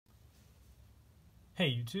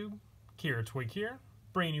Hey YouTube, Kira Twig here,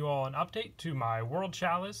 bringing you all an update to my World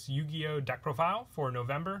Chalice Yu-Gi-Oh deck profile for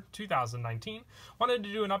November 2019. Wanted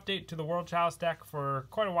to do an update to the World Chalice deck for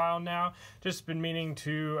quite a while now, just been meaning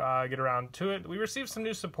to get around to it. We received some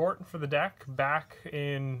new support for the deck back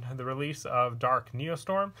in the release of Dark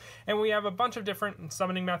Neostorm, and we have a bunch of different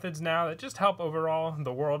summoning methods now that just help overall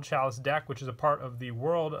the World Chalice deck, which is a part of the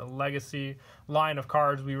World Legacy line of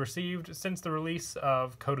cards we received since the release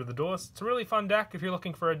of Code of the Duelist. It's a really fun deck if you're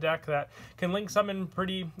looking for a deck that can link summon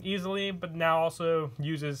pretty easily, but now also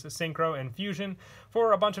uses Synchro and Fusion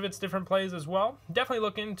for a bunch of its different plays as well. Definitely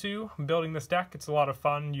look into building this deck. It's a lot of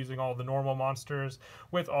fun using all the normal monsters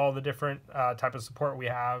with all the different type of support we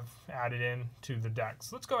have added in to the deck.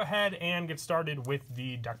 So let's go ahead and get started with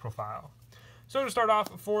the deck profile. So to start off,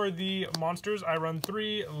 for the monsters, I run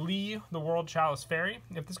 3 Lee, the World Chalice Fairy.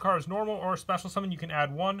 If this card is normal or special summon, you can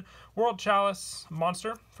add 1 World Chalice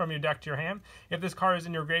monster from your deck to your hand. If this card is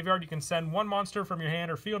in your graveyard, you can send 1 monster from your hand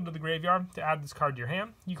or field to the graveyard to add this card to your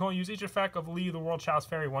hand. You can only use each effect of Lee, the World Chalice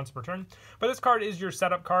Fairy once per turn. But this card is your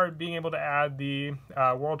setup card, being able to add the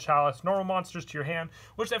World Chalice normal monsters to your hand,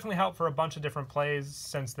 which definitely help for a bunch of different plays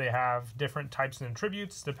since they have different types and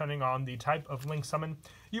attributes depending on the type of link summon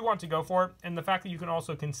you want to go for. And the fact that you can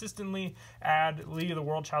also consistently add Lee, the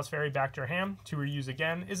World Chalice Fairy, back to your hand to reuse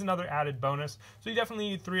again is another added bonus. So you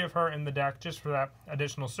definitely need 3 of her in the deck just for that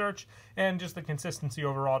additional search and just the consistency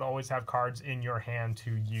overall to always have cards in your hand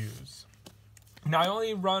to use. Now, I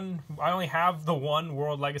only have the 1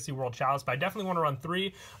 World Legacy World Chalice, but I definitely want to run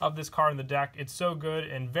 3 of this card in the deck. It's so good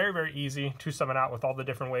and very, very easy to summon out with all the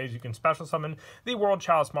different ways you can special summon the World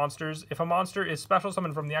Chalice monsters. If a monster is special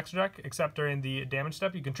summoned from the extra deck, except during the damage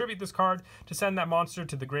step, you contribute this card to send that monster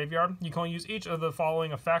to the graveyard. You can only use each of the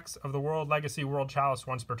following effects of the World Legacy World Chalice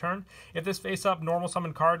once per turn. If this face-up normal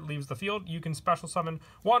summon card leaves the field, you can special summon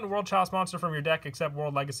 1 World Chalice monster from your deck, except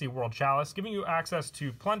World Legacy World Chalice, giving you access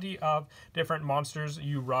to plenty of different monsters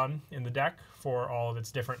you run in the deck for all of its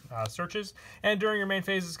different searches. And during your main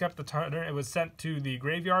phase, except the turn it was sent to the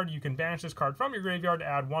graveyard, you can banish this card from your graveyard to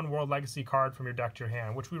add 1 World Legacy card from your deck to your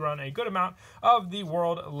hand, which we run a good amount of the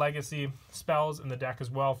World Legacy spells in the deck as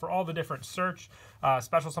well for all the different search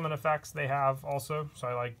special summon effects they have also. So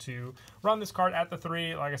I like to run this card at the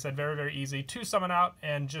 3. Like I said, very, very easy to summon out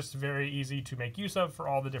and just very easy to make use of for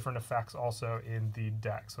all the different effects also in the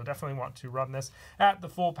deck. So definitely want to run this at the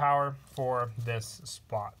full power for this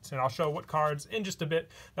spot. And I'll show what cards in just a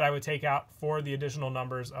bit that I would take out for the additional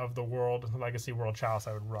numbers of the World Legacy World Chalice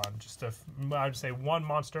I would run. I would say 1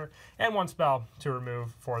 monster and 1 spell to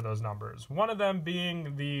remove for those numbers. One of them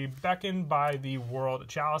being the Beckon by the World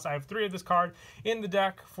Chalice. I have 3 of this card in the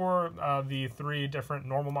deck for the 3 different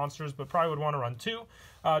normal monsters, but probably would want to run 2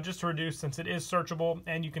 just to reduce, since it is searchable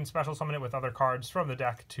and you can special summon it with other cards from the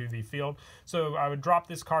deck to the field. So I would drop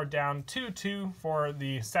this card down to 2 for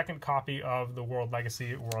the second copy of the World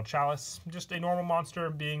Legacy World Chalice. Just a normal monster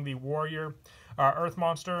being the Warrior Earth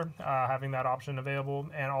monster, having that option available,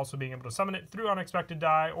 and also being able to summon it through Unexpected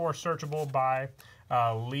Die or searchable by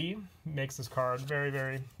Lee makes this card very,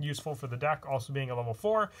 very useful for the deck. Also being a level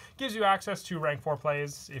 4 gives you access to rank 4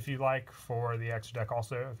 plays if you like for the extra deck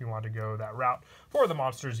also, if you want to go that route for the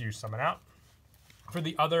monsters you summon out. For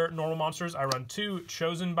the other normal monsters, I run 2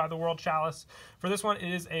 Chosen by the World Chalice. For this one,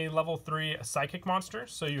 it is a level 3 Psychic monster,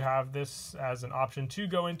 so you have this as an option to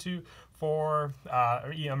go into for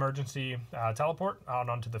emergency teleport out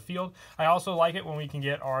onto the field. I also like it when we can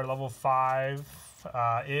get our level 5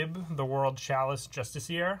 Ib, the World Chalice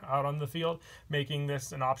Justiciar, out on the field, making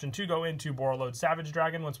this an option to go into Borreload Savage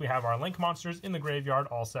Dragon once we have our Link monsters in the graveyard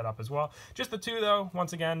all set up as well. Just the 2 though,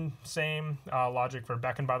 once again, same logic for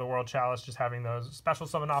Beckon by the World Chalice, just having those special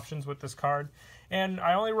summon options with this card. And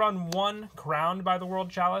I only run 1 Crowned by the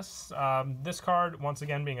World Chalice. This card, once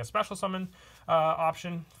again, being a special summon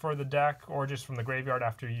option for the deck or just from the graveyard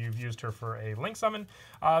after you've used her for a link summon.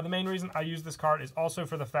 The main reason I use this card is also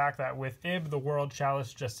for the fact that with Ib, the World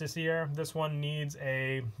Chalice Justiciar, this one needs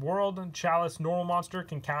a World Chalice normal monster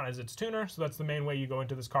can count as its tuner, so that's the main way you go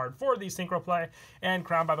into this card for the synchro play. And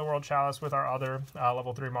Crowned by the World Chalice with our other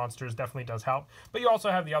level 3 monsters definitely does help. But you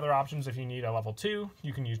also have the other options if you need a level 2.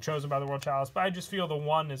 You can use Chosen by the World Chalice, but I just feel the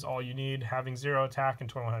 1 is all you need. Having 0 attack and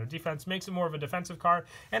 2100 defense makes it more of a defensive card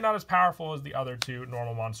and not as powerful as the other 2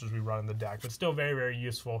 normal monsters we run in the deck, but still very, very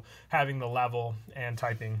useful having the level and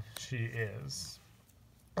typing she is.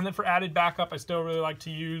 And then for added backup, I still really like to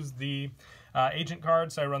use the agent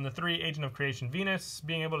cards. So I run the 3 Agent of Creation Venus.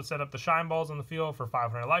 Being able to set up the shine balls on the field for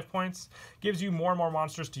 500 life points gives you more and more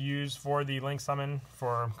monsters to use for the link summon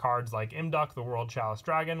for cards like Imduck, the World Chalice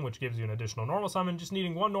Dragon, which gives you an additional normal summon, just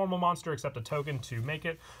needing 1 normal monster except a token to make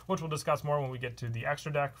it, which we'll discuss more when we get to the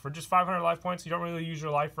extra deck. For just 500 life points, you don't really use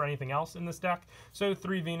your life for anything else in this deck, so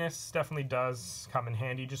 3 Venus definitely does come in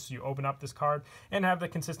handy just so you open up this card and have the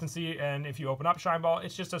consistency, and if you open up Shine Ball,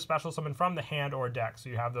 it's just a special summon from the hand or deck, so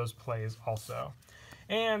you have those plays also.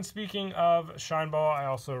 And speaking of Shine Ball, I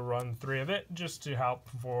also run 3 of it just to help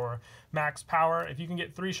for max power. If you can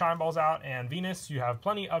get 3 Shine Balls out and Venus, you have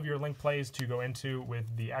plenty of your link plays to go into with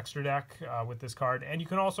the extra deck with this card. And you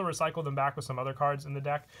can also recycle them back with some other cards in the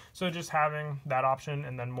deck. So just having that option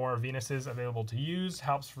and then more Venuses available to use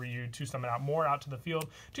helps for you to summon out more out to the field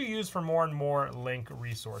to use for more and more link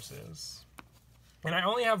resources. And I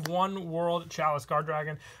only have 1 World Chalice Guard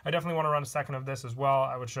Dragon. I definitely want to run a second of this as well.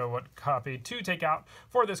 I would show what copy to take out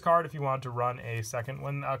for this card if you wanted to run a second.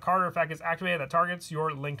 When a card or effect is activated that targets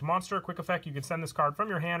your linked monster, quick effect, you can send this card from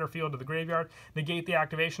your hand or field to the graveyard. Negate the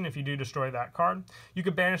activation if you do destroy that card. You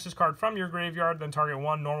could banish this card from your graveyard, then target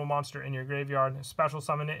 1 normal monster in your graveyard, special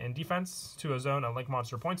summon it in defense to a zone a link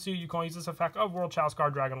monster points to. You can only use this effect of World Chalice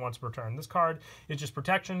Guard Dragon once per turn. This card is just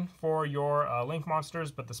protection for your link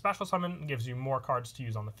monsters, but the special summon gives you more cards to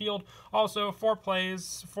use on the field. Also, 4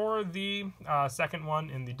 plays for the second one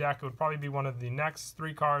in the deck. It would probably be one of the next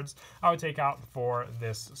 3 cards I would take out for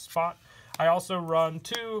this spot. I also run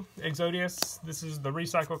 2 Exodius. This is the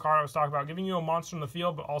recycle card I was talking about, giving you a monster in the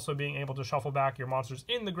field, but also being able to shuffle back your monsters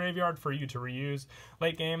in the graveyard for you to reuse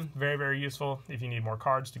late game. Very, very useful if you need more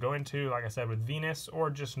cards to go into, like I said, with Venus, or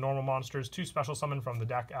just normal monsters to special summon from the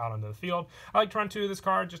deck out onto the field. I like to run 2 of this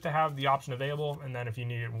card just to have the option available, and then if you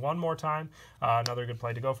need it one more time, another good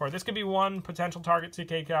play to go for. This could be one potential target to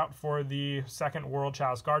take out for the second World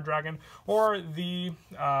Chalice Guard Dragon, or the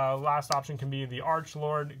last option can be the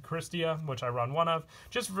Archlord Christia, which I run 1 of,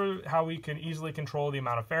 just for how we can easily control the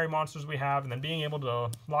amount of fairy monsters we have, and then being able to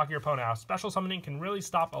lock your opponent out. Special summoning can really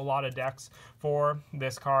stop a lot of decks for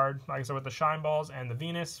this card. Like I said, with the Shine Balls and the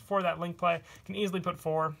Venus, for that link play, can easily put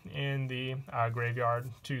 4 in the graveyard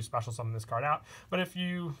to special summon this card out. But if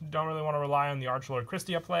you don't really want to rely on the Archlord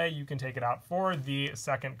Christia play, you can take it out for the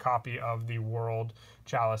second copy of the World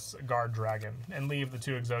Chalice Guard Dragon and leave the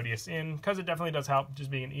 2 Exodius in, because it definitely does help just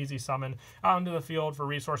being an easy summon out into the field for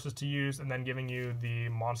resources to use, and then giving you the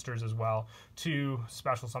monsters as well to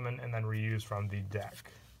special summon and then reuse from the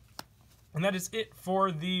deck. And that is it for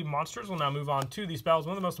the monsters. We'll now move on to the spells.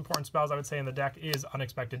 One of the most important spells I would say in the deck is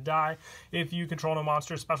Unexpected Die. If you control no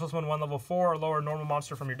monster, special summon 1 level 4 or lower normal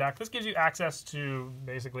monster from your deck. This gives you access to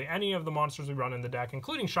basically any of the monsters we run in the deck,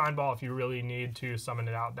 including Shine Ball if you really need to summon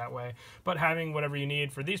it out that way. But having whatever you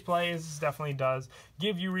need for these plays definitely does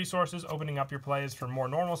give you resources, opening up your plays for more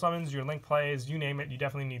normal summons, your link plays, you name it. You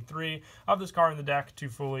definitely need 3 of this card in the deck to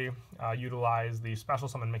fully utilize the special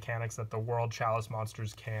summon mechanics that the World Chalice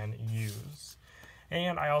monsters can use.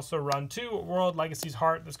 And I also run 2 World Legacy's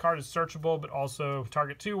Heart. This card is searchable, but also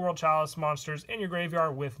target 2 World Chalice monsters in your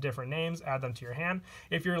graveyard with different names. Add them to your hand.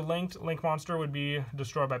 If your link monster would be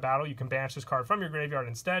destroyed by battle, you can banish this card from your graveyard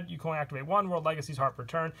instead. You can only activate 1 World Legacy's Heart per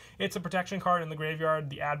turn. It's a protection card in the graveyard.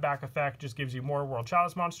 The add back effect just gives you more World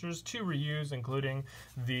Chalice monsters to reuse, including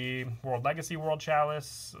the World Legacy World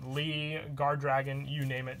Chalice, Lee, Guard Dragon, you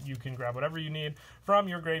name it. You can grab whatever you need from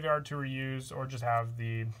your graveyard to reuse, or just have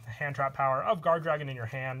the hand trap power of Guard Dragon in your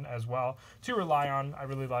hand as well to rely on. I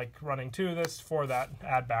really like running 2 of this for that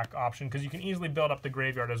add back option, because you can easily build up the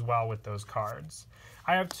graveyard as well with those cards.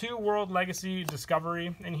 I have 2 World Legacy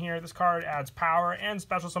Discovery in here. This card adds power and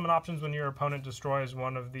special summon options when your opponent destroys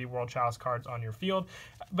one of the World Chalice cards on your field,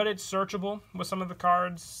 but it's searchable with some of the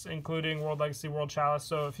cards, including World Legacy World Chalice.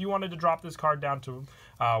 So if you wanted to drop this card down to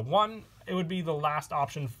 1, it would be the last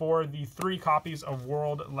option for the 3 copies of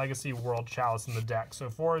World Legacy World Chalice in the deck.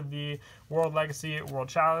 So for the World Legacy World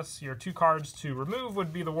Chalice, your 2 cards to remove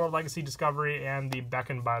would be the World Legacy Discovery and the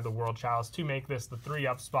Beckoned by the World Chalice, to make this the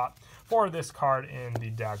 3-up spot for this card in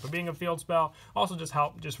the deck. But being a field spell also just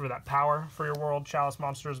help just for that power for your World Chalice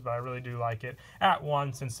monsters, but I really do like it at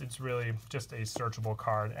 1, since it's really just a searchable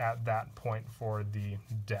card at that point for the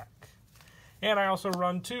deck. And I also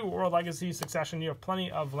run 2 World Legacy Succession. You have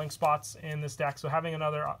plenty of link spots in this deck, so having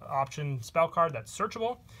another option spell card that's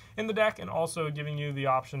searchable in the deck, and also giving you the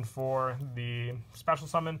option for the special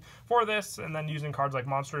summon for this, and then using cards like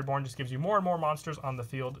Monster Reborn just gives you more and more monsters on the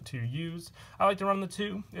field to use. I like to run the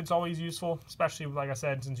 2. It's always useful, especially, like I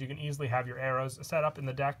said, since you can easily have your arrows set up in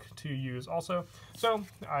the deck to use also. So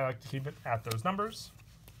I like to keep it at those numbers.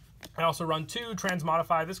 I also run 2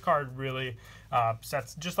 Transmodify. This card really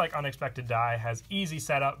sets, just like Unexpected Die, has easy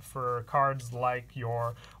setup for cards like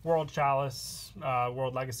your World Chalice,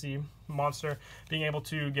 World Legacy monster, being able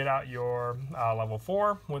to get out your level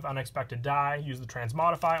 4 with Unexpected Die, use the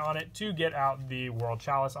Transmodify on it to get out the World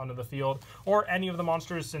Chalice onto the field, or any of the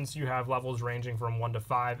monsters, since you have levels ranging from 1 to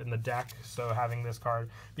 5 in the deck, so having this card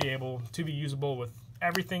be able to be usable with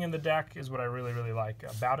everything in the deck is what I really, really like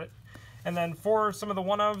about it. And then for some of the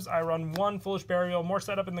one-ofs, I run 1 Foolish Burial, more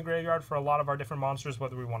setup in the graveyard for a lot of our different monsters,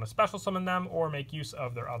 whether we want to special summon them or make use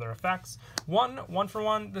of their other effects. 1 for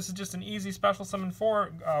 1, this is just an easy special summon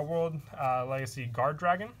for World Legacy Guard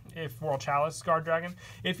Dragon, if World Chalice Guard Dragon.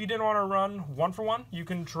 If you didn't want to run 1 for 1, you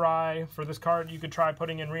can try, for this card, you could try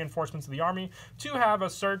putting in Reinforcements of the Army to have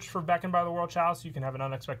a search for Beckoned by the World Chalice. You can have an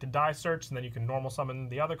Unexpected Die search, and then you can normal summon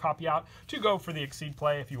the other copy out to go for the Exceed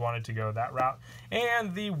play if you wanted to go that route.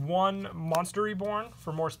 And the 1 Monster Reborn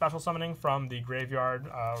for more special summoning from the graveyard.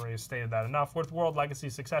 I already stated that enough with World Legacy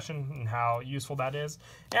Succession and how useful that is.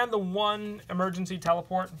 And the 1 Emergency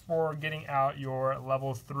Teleport for getting out your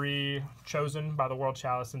level 3 Chosen by the World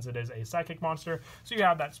Chalice, since it is a psychic monster. So you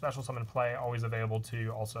have that special summon play always available to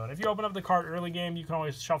you also. And if you open up the card early game, you can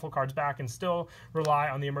always shuffle cards back and still rely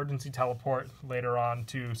on the Emergency Teleport later on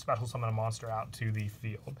to special summon a monster out to the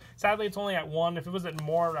field. Sadly, it's only at 1. If it was at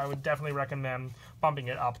more, I would definitely recommend bumping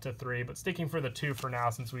it up to 3, but sticking for the 2 for now,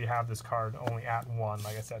 since we have this card only at 1,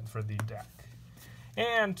 like I said, for the deck.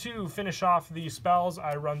 And to finish off the spells,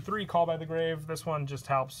 I run 3 Call by the Grave. This one just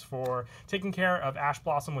helps for taking care of Ash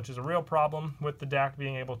Blossom, which is a real problem with the deck,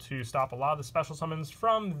 being able to stop a lot of the special summons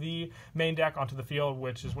from the main deck onto the field,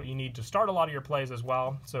 which is what you need to start a lot of your plays as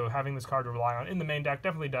well. So having this card to rely on in the main deck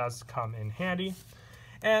definitely does come in handy.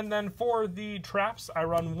 And then for the traps, I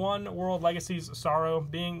run 1 World Legacy's Sorrow,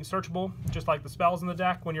 being searchable, just like the spells in the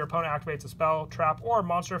deck. When your opponent activates a spell, trap, or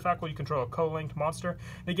monster effect while you control a co-linked monster,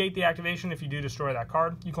 negate the activation if you do destroy that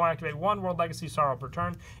card. You can activate 1 World Legacy Sorrow per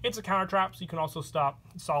turn. It's a counter trap, so you can also stop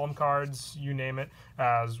Solemn cards, you name it,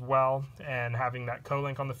 as well. And having that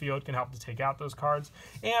co-link on the field can help to take out those cards.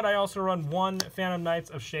 And I also run 1 Phantom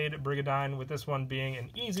Knights of Shade Brigandine, with this one being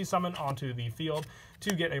an easy summon onto the field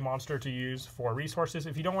to get a monster to use for resources.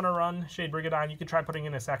 If you don't want to run Shade Brigandine, you could try putting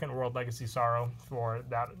in a 2nd World Legacy Sorrow for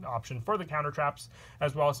that option for the counter traps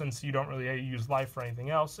as well, since you don't really use life for anything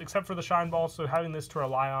else except for the Shine Ball, so having this to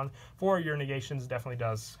rely on for your negations definitely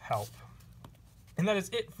does help. And that is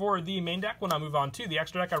it for the main deck. When I move on to the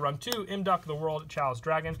extra deck, I run 2 Imduck the World Chalice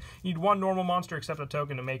Dragon. You need 1 normal monster except a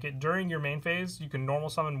token to make it. During your main phase, you can normal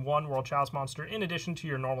summon 1 World Chalice monster in addition to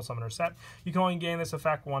your normal summoner set. You can only gain this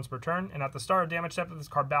effect once per turn, and at the start of damage step, if this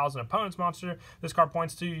card battles an opponent's monster, this card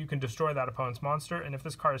points to you can destroy that opponent's monster, and if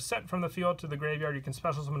this card is sent from the field to the graveyard, you can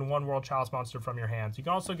special summon 1 World Chalice monster from your hands. You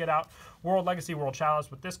can also get out World Legacy World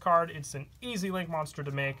Chalice with this card. It's an easy link monster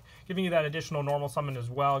to make, giving you that additional normal summon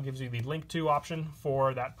as well. It gives you the link 2 option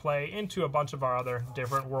for that play into a bunch of our other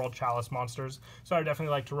different World Chalice monsters. So I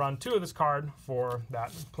definitely like to run 2 of this card for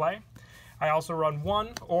that play. I also run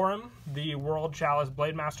 1 Aurum, the World Chalice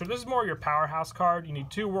Blade Master. This is more your powerhouse card. You need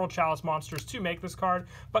 2 World Chalice monsters to make this card,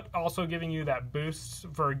 but also giving you that boost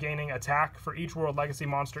for gaining attack for each World Legacy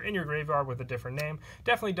monster in your graveyard with a different name.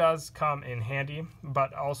 Definitely does come in handy,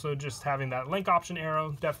 but also just having that link option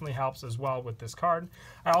arrow definitely helps as well with this card.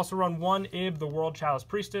 I also run 1 Ib, the World Chalice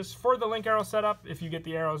Priestess. For the link arrow setup, if you get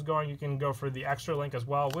the arrows going, you can go for the extra link as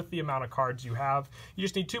well with the amount of cards you have. You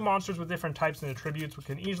just need 2 monsters with different types and attributes, which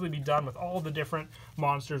can easily be done with all the different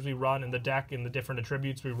monsters we run in the deck and the different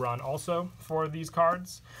attributes we run also for these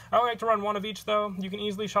cards. I only like to run 1 of each though. You can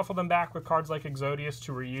easily shuffle them back with cards like Exodius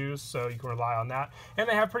to reuse, so you can rely on that. And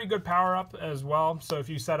they have pretty good power up as well, so if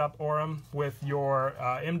you set up Aurum with your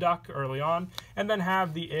Imduck early on and then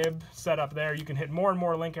have the Ib set up there, you can hit more and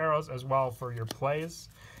more link arrows as well for your plays.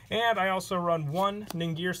 And I also run 1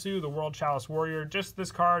 Ningirsu, the World Chalice Warrior. Just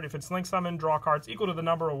this card, if it's link summon, draw cards equal to the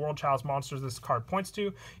number of World Chalice monsters this card points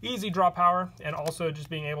to. Easy draw power, and also just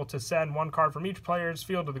being able to send 1 card from each player's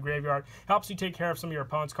field to the graveyard helps you take care of some of your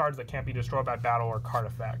opponent's cards that can't be destroyed by battle or card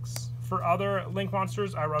effects. For other Link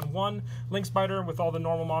monsters, I run 1 Link Spider with all the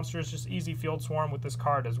normal monsters, just easy Field Swarm with this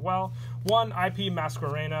card as well. 1 IP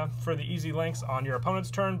Masquerena for the easy links on your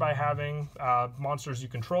opponent's turn by having monsters you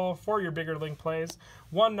control for your bigger Link plays.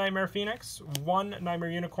 1 Nightmare Phoenix, 1 Nightmare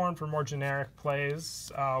Unicorn for more generic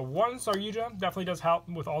plays. 1 Yugioh definitely does help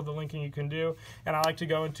with all the linking you can do. And I like to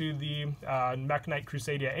go into the Mech Knight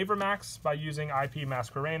Crusadia Avramax by using IP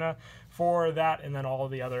Masquerena for that, and then all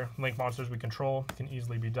of the other link monsters we control can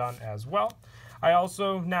easily be done as well. I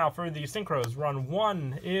also, now for the synchros, run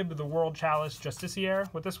 1 Ib, the World Chalice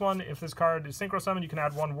Justiciar. With this one, if this card is synchro summoned, you can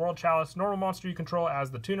add 1 World Chalice normal monster you control as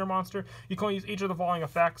the tuner monster. You can only use each of the following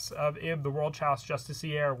effects of Ib, the World Chalice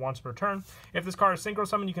Justiciar, once per turn. If this card is synchro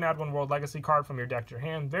summoned, you can add 1 World Legacy card from your deck to your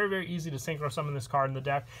hand. Very, very easy to synchro summon this card in the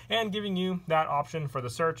deck, and giving you that option for the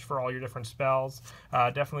search for all your different spells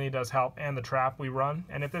definitely does help, and the trap we run.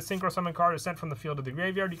 And if this synchro summon card is sent from the field to the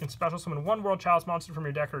graveyard, you can special summon 1 World Chalice monster from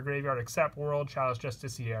your deck or graveyard except World Chalice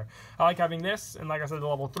Justiciar. I like having this, and like I said, the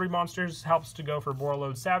level 3 monsters helps to go for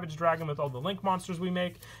Borreload Savage Dragon with all the link monsters we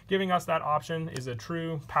make. Giving us that option is a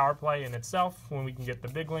true power play in itself when we can get the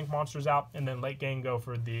big link monsters out and then late game go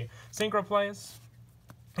for the synchro plays.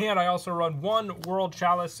 And I also run 1 World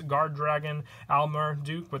Chalice Guard Dragon Almer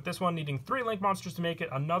Duke, with this one needing 3 link monsters to make it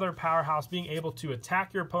another powerhouse, being able to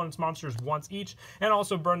attack your opponent's monsters once each and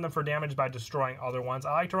also burn them for damage by destroying other ones.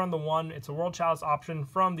 I like to run the 1. It's a World Chalice option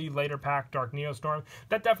from the later pack Dark Neostorm.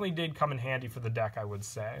 That definitely did come in handy for the deck, I would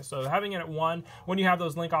say. So having it at 1 when you have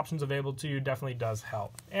those link options available to you definitely does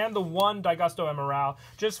help. And the 1 Daigusto Emerald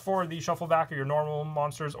just for the shuffle back of your normal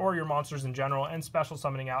monsters or your monsters in general, and special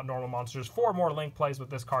summoning out normal monsters for more link plays with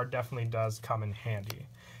this card definitely does come in handy.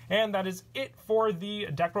 And that is it for the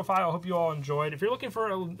deck profile. I hope you all enjoyed. If you're looking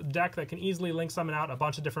for a deck that can easily link summon out a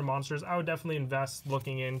bunch of different monsters, I would definitely invest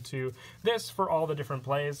looking into this for all the different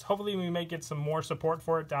plays. Hopefully we may get some more support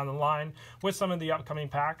for it down the line with some of the upcoming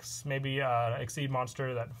packs, maybe Exceed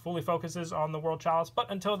monster that fully focuses on the World Chalice.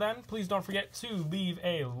 But until then, please don't forget to leave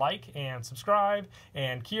a like and subscribe,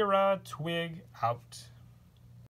 and Kira Twig out.